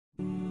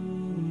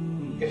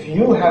If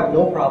you have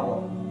no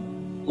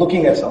problem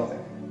looking at something,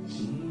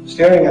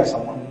 staring at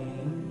someone,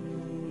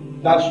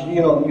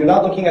 you're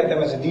not looking at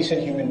them as a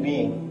decent human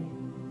being.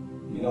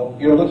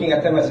 You're looking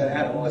at them as an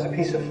animal, as a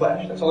piece of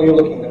flesh. That's all you're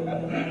looking at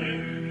them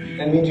as.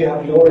 That means you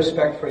have no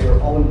respect for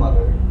your own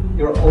mother,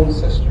 your own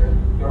sister,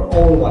 your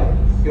own wife,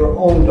 your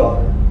own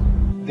daughter.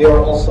 They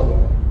are also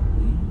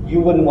women. You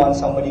wouldn't want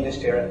somebody to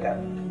stare at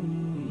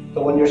them.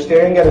 The one you're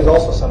staring at is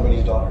also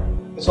somebody's daughter.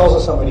 It's also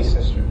somebody's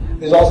sister.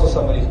 It's also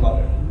somebody's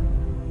mother.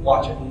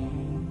 Watch it.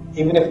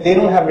 Even if they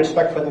don't have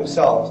respect for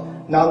themselves,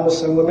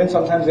 non-Muslim women,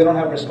 sometimes they don't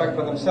have respect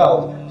for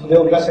themselves, so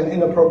they'll dress in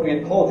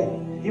inappropriate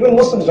clothing. Even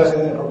Muslims dress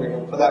in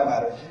inappropriate, for that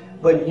matter.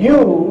 But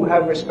you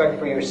have respect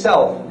for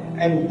yourself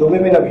and the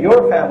women of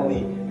your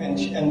family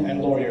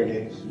and lower your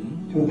gaze.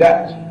 Do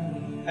that.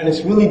 And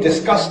it's really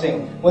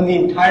disgusting when the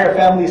entire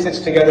family sits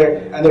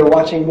together and they're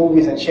watching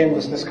movies and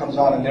shamelessness comes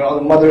on and they're all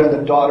the mother and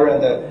the daughter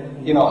and the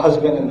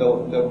husband and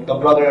the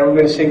brother,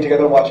 everybody's sitting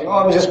together watching.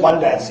 Oh, it was just one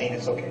bad scene,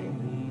 it's okay.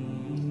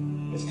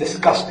 It's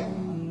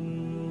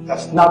disgusting.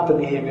 That's not the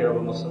behavior of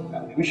a Muslim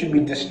family. We should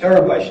be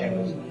disturbed by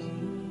shamelessness.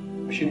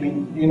 We should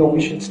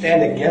we should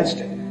stand against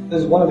it.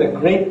 This is one of the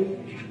great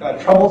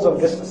troubles of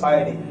this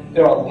society.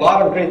 There are a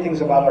lot of great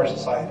things about our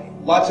society.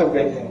 Lots of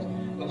great things.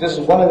 But this is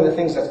one of the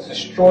things that's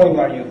destroying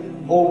our youth.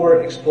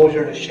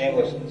 Overexposure to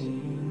shamelessness.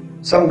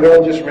 Some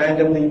girl just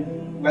randomly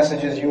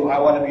messages you, I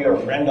want to be your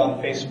friend on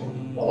Facebook.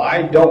 Well,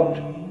 I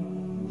don't.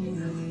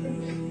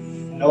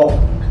 No.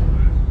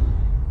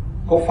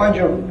 Go find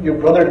your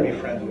brother to be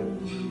friends with.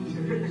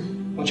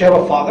 Don't you have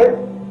a father?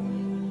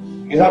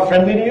 He's not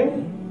friendly to you?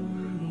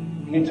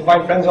 You need to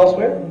find friends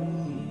elsewhere?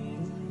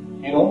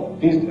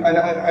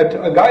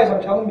 Guys,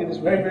 I'm telling you this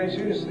very, very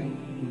seriously.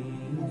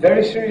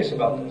 Very serious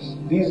about this.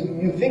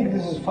 You think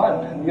this is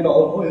fun, and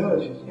oh yeah,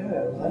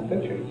 like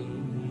pictures.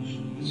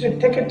 It's your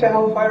ticket to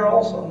hellfire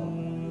also.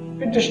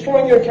 You're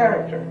destroying your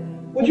character.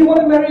 Would you want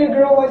to marry a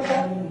girl like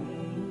that?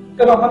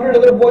 That 100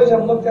 other boys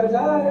have looked at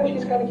and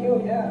she's kind of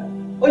cute, yeah.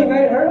 Oh, you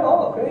married her?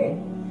 Oh, great.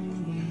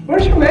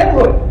 Where's your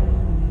manhood?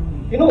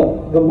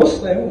 The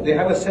Muslim, they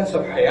have a sense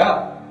of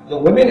haya. The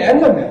women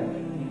and the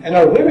men. And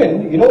our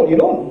women,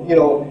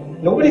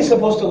 nobody's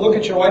supposed to look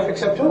at your wife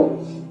except who?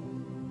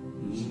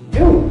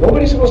 You.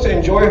 Nobody's supposed to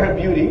enjoy her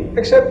beauty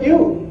except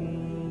you.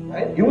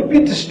 Right? You would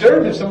be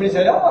disturbed if somebody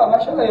said,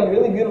 mashallah, you're a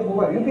really beautiful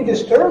wife. You'd be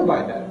disturbed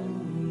by that.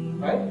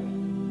 Right?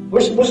 We're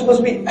supposed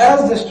to be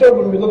as disturbed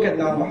when we look at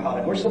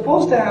non-maharim. We're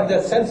supposed to have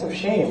that sense of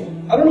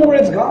shame. I don't know where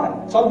it's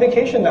gone. It's on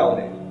vacation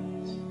nowadays.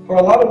 For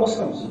a lot of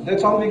Muslims,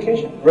 it's on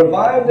vacation.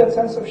 Revive that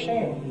sense of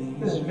shame.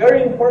 This is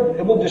very important.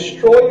 It will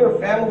destroy your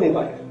family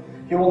life.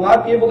 You will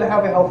not be able to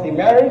have a healthy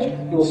marriage.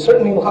 You will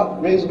certainly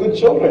not raise good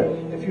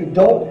children if you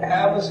don't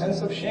have a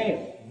sense of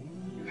shame.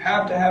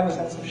 Have to have a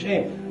sense of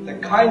shame. The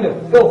kind of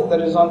filth that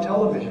is on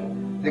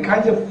television, the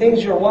kinds of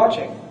things you're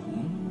watching.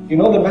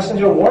 The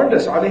Messenger warned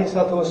us, alayhi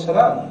salatu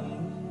wassalam.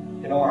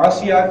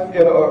 Asiyat,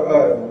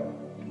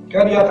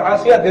 Kariyat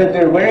Asiyat,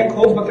 they're wearing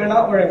clothes but they're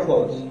not wearing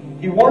clothes.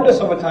 He warned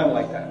us of a time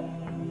like that.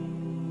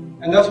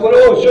 And that's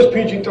it's just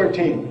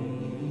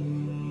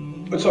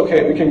PG-13. It's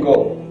okay, we can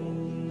go.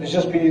 It's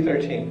just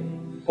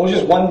PG-13. Oh,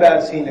 just one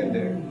bad scene in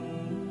there.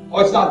 Oh,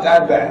 it's not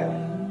that bad.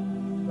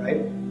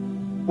 Right?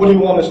 What do you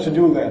want us to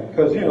do then?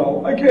 Because,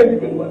 I can't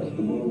even watch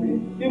the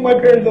movie. My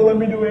parents don't let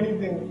me do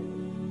anything.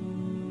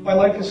 My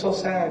life is so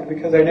sad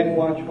because I didn't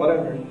watch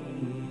whatever.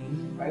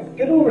 Right?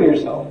 Get over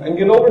yourself and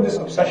get over this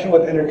obsession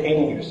with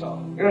entertaining yourself.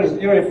 You're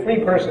a free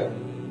person.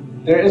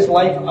 There is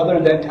life other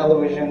than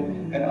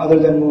television and other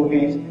than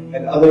movies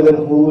and other than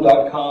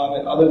Hulu.com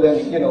and other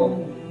than,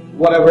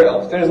 whatever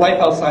else. There's life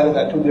outside of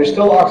that too. There's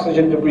still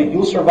oxygen to breathe.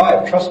 You'll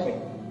survive, trust me.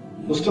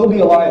 You'll still be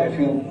alive if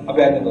you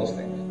abandon those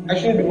things.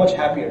 Actually, you'll be much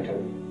happier too.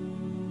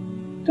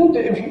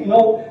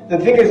 The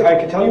thing is, I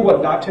can tell you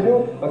what not to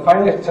do, but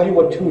finally I can tell you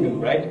what to do,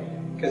 right?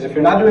 Because if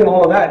you're not doing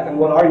all of that, then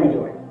what are you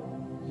doing?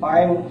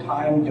 Find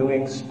time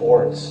doing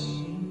sports.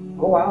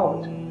 Go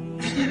out.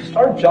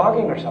 Start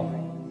jogging or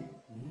something.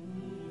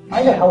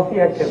 Find a healthy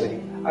activity.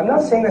 I'm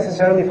not saying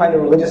necessarily find a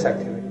religious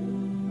activity.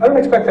 I don't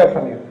expect that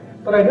from you.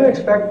 But I do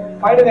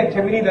expect, find an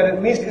activity that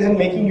at least isn't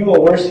making you a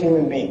worse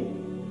human being.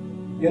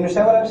 You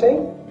understand what I'm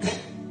saying?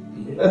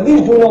 At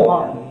least do no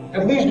harm.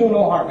 At least do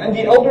no harm. And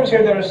the elders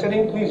here that are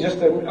sitting, please, just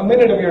a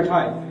minute of your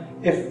time.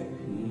 If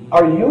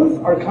our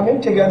youth are coming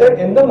together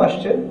in the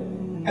masjid,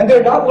 and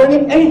they're not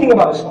learning anything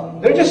about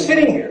Islam. They're just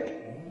sitting here,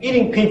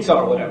 eating pizza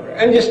or whatever,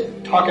 and just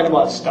talking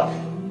about stuff.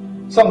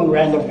 Some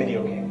random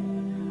video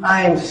game.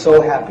 I'm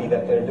so happy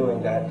that they're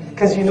doing that.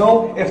 Because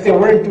if they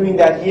weren't doing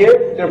that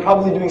here, they're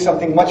probably doing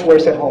something much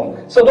worse at home.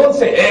 So don't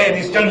say, hey,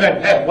 these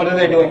children, what are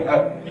they doing?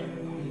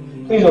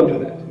 Please don't do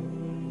that.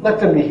 Let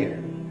them be here.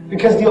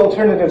 Because the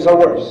alternatives are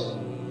worse.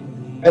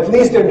 At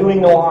least they're doing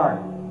no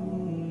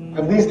harm.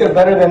 At least they're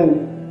better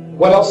than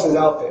what else is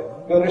out there.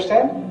 You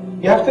understand?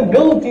 You have to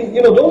build these,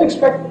 don't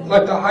expect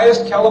like the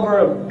highest caliber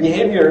of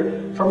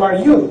behavior from our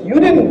youth. You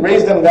didn't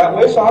raise them that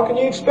way, so how can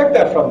you expect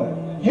that from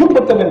them? You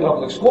put them in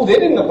public school. They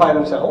didn't apply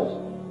themselves.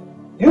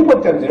 You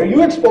put them there,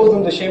 you expose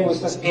them to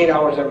shamelessness 8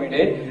 hours every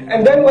day,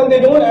 and then when they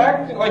don't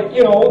act like,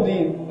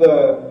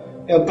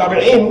 the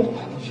tabi'in,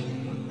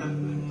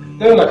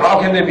 they're like, how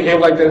can they behave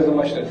like this in the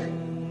masjid?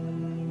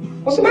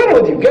 What's the matter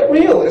with you? Get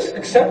real,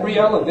 accept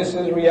reality, this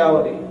is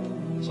reality.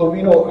 So,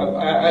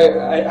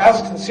 I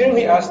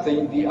sincerely ask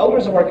the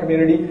elders of our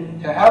community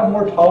to have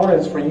more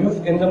tolerance for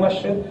youth in the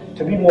masjid,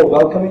 to be more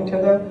welcoming to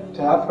them,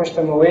 to not push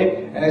them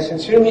away. And I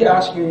sincerely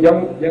ask you,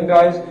 young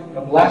guys,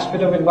 the last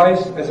bit of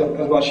advice is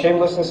about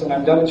shamelessness, and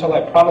I'm done,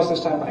 inshallah. I promise this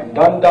time I'm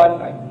done,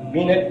 I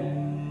mean it.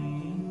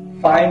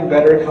 Find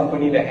better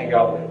company to hang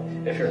out with.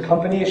 If your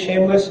company is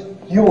shameless,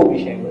 you will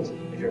be shameless.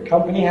 If your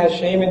company has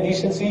shame and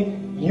decency,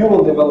 you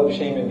will develop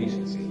shame and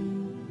decency.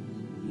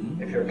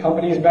 If your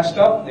company is messed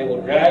up, they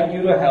will drag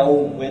you to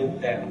hell with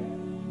them.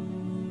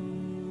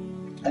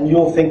 And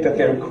you'll think that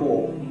they're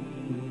cool.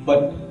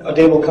 But a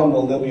day will come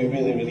when they'll be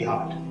really, really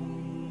hot.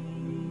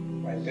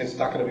 Right? It's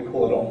not going to be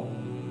cool at all.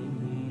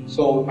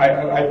 So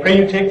I pray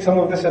you take some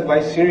of this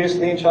advice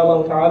seriously,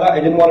 inshallah ta'ala. I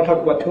didn't want to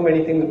talk about too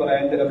many things, but I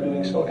ended up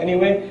doing so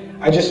anyway.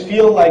 I just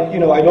feel like,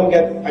 I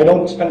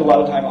don't spend a lot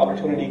of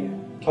opportunity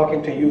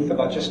talking to youth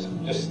about just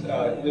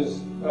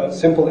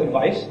simple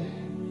advice.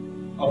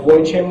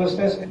 Avoid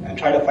shamelessness and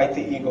try to fight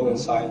the ego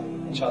inside.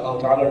 Inshallah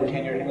ta'ala,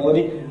 retain your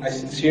humility. I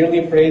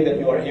sincerely pray that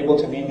you are able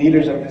to be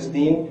leaders of this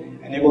deen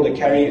and able to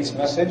carry its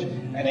message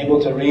and able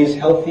to raise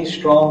healthy,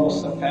 strong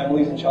Muslim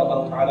families,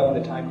 inshallah ta'ala,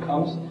 when the time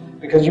comes.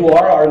 Because you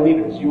are our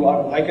leaders. You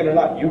are, like it or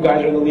not, you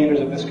guys are the leaders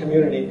of this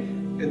community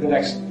in the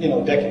next,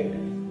 decade.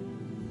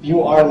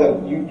 You are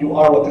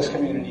what this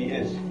community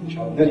is,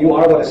 inshallah. You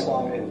are what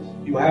Islam is.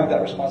 You have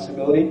that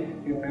responsibility.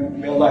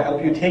 May Allah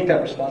help you take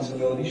that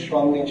responsibility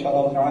strongly,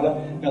 inshallah ta'ala.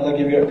 May Allah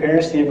give your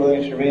parents the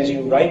ability to raise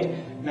you right.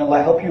 May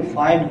Allah help you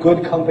find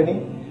good company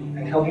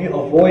and help you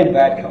avoid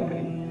bad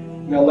company.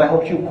 May Allah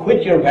help you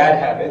quit your bad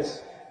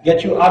habits,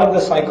 get you out of the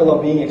cycle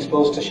of being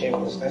exposed to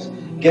shamelessness,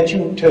 get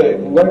you to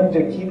learn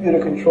to keep you to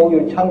control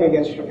your tongue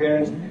against your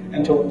parents,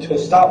 and to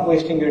stop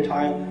wasting your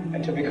time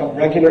and to become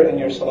regular in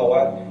your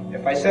salawat.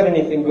 If I said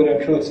anything good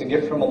and true, it's a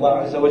gift from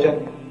Allah Azza wa Jal.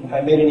 If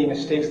I made any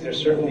mistakes, they're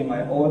certainly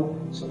my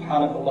own.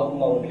 Subhanakallahumma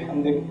wa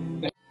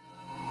bihamdik.